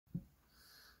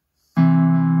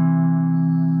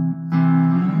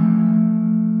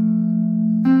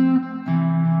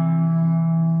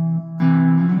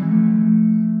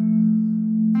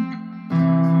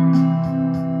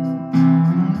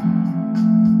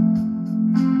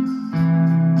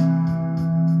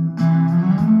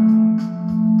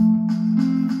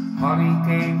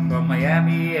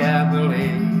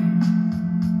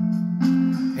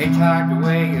hitchhiked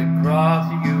away across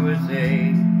the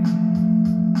USA.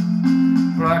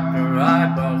 Plucked her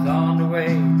eyeballs on the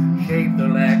way, shaped the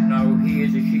leg, no he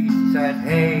is a she. She said,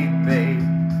 hey babe,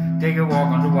 take a walk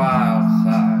on the wild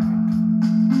side.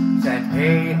 Said,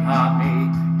 hey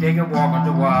honey, take a walk on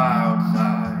the wild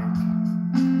side.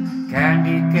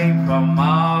 Candy came from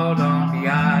out on the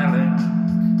island.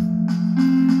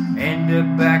 In the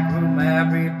back room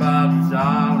everybody's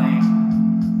darling,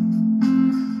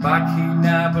 but she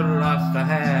never lost her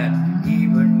head,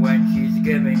 even when she's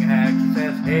giving head. She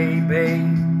says, hey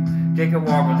babe, take a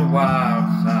walk on the wild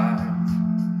side.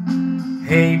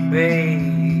 Hey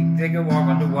babe, take a walk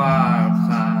on the wild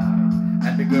side.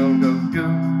 And the girl goes do,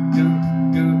 do,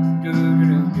 do, do,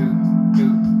 do, do, do, do,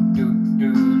 do, do,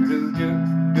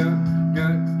 do, do,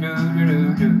 do, do,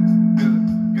 do,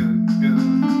 do, do.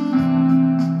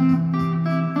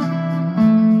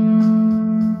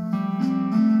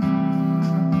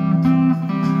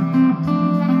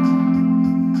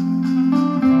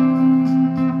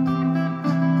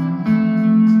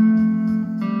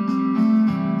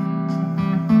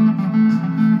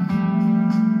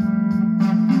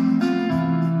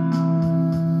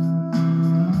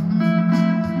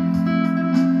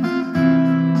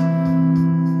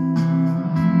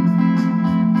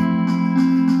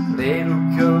 Little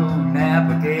Joe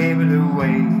never gave it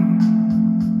away.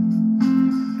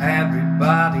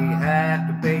 Everybody had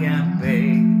to pay and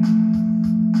pay.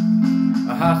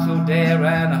 A hustle there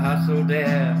and a hustle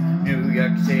there. New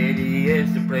York City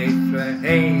is the place where,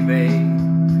 hey babe,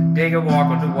 take a walk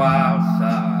on the wild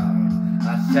side.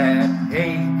 I said,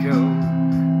 hey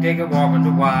Joe, take a walk on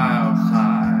the wild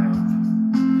side.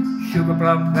 Sugar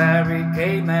Plum Fairy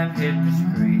came and hit the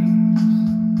streets,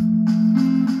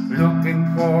 looking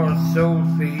for a soul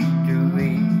feed to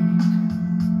eat.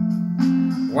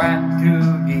 Went to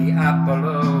the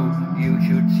Apollo, you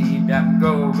should see them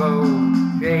go, go.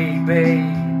 Hey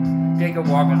babe, take a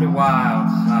walk on the wild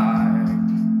side.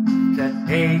 Said,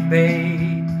 hey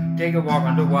babe, take a walk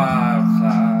on the wild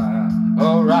side.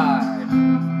 Alright.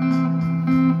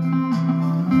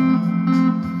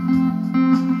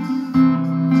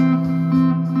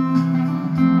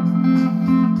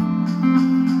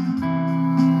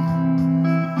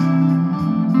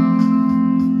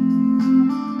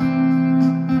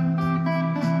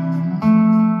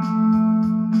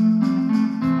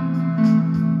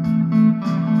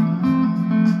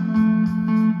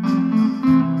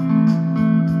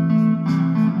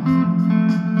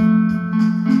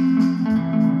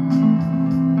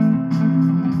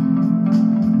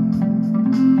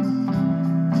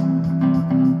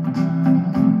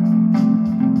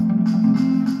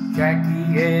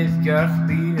 Jackie is just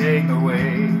speeding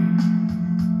away.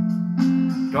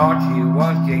 Thought she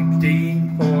was James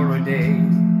Dean for a day.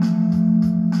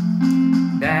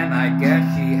 Then I guess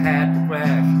she had to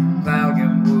crash.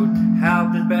 Valium would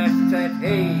help the best. She said,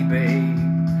 hey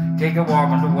babe, take a walk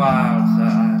on the wild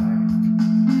side.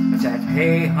 I said,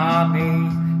 hey honey,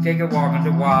 take a walk on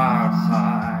the wild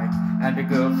side. And the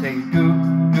girl say, do,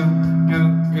 do, do,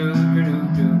 do, do, do.